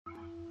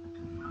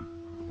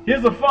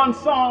Here's a fun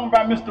song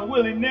by Mr.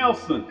 Willie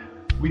Nelson.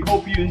 We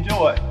hope you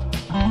enjoy it.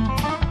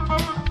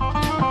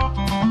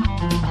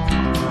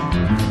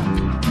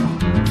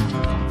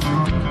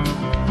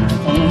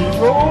 On the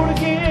road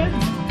again.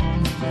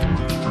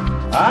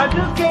 I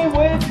just can't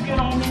wait to get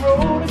on the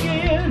road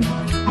again.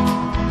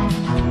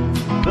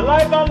 The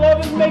life I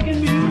love is making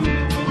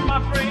music with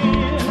my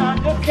friend. I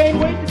just can't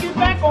wait to get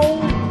back on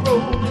the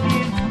road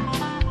again.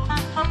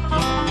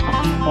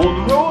 On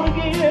the road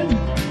again.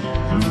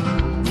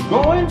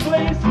 Going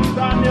places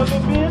I've never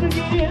been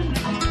again.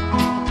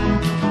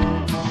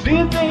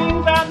 Seeing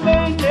things I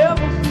may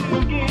never see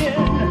again.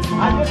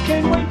 I just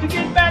can't wait to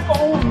get back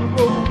on the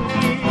road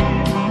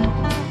again.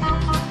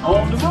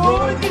 On the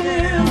road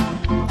again.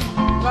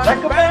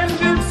 Like a band of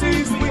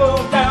gypsies, we go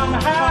down the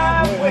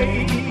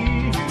highway.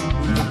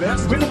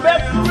 We're the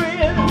best of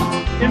friends,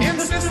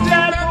 insisting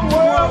that the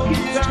world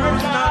keeps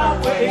turning our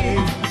way.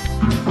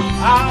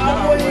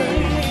 Our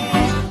way.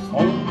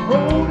 On the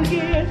road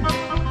again.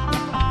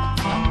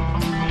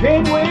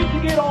 Can't wait to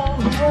get on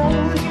the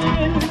road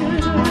again.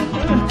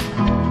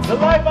 The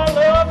life I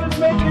love is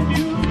making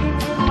music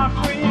with my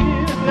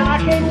friends, and I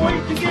can't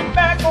wait to get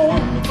back on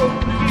the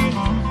road again.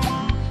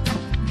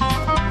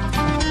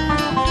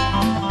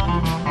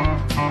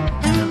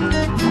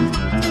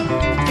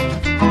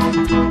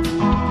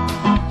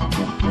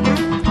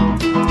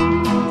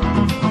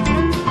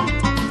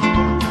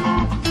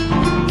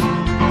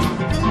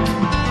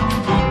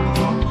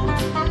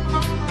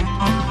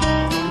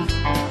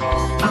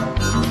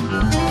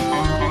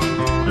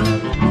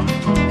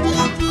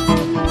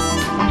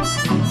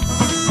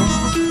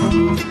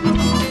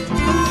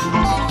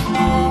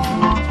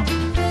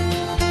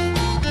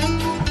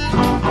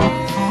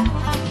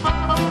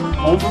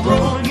 On the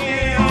road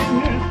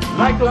again,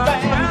 like a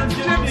band of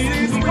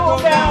gypsies, we go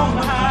down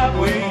the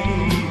highway.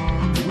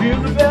 We're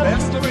the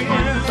best of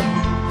friends,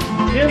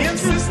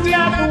 insisting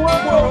that the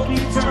world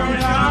keeps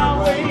turning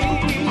our way.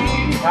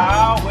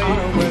 Our way.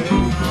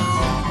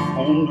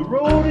 On the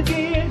road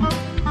again.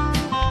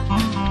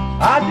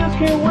 I just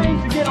can't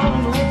wait to get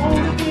on the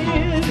road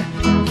again.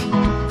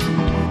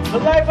 The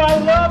life I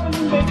love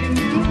is making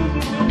music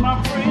with my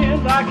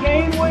friends. I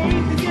can't wait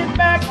to get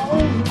back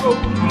on the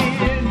road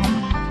again.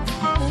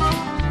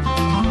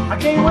 I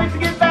can't wait to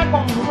get back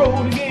on the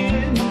road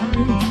again.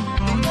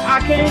 I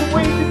can't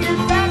wait to get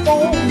back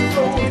on the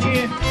road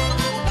again.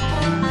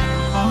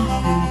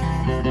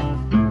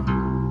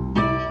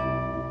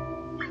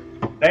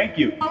 Thank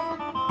you.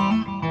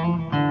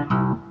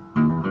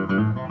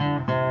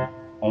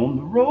 On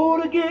the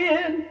road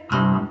again.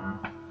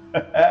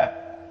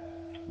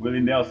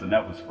 Willie Nelson,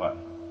 that was fun.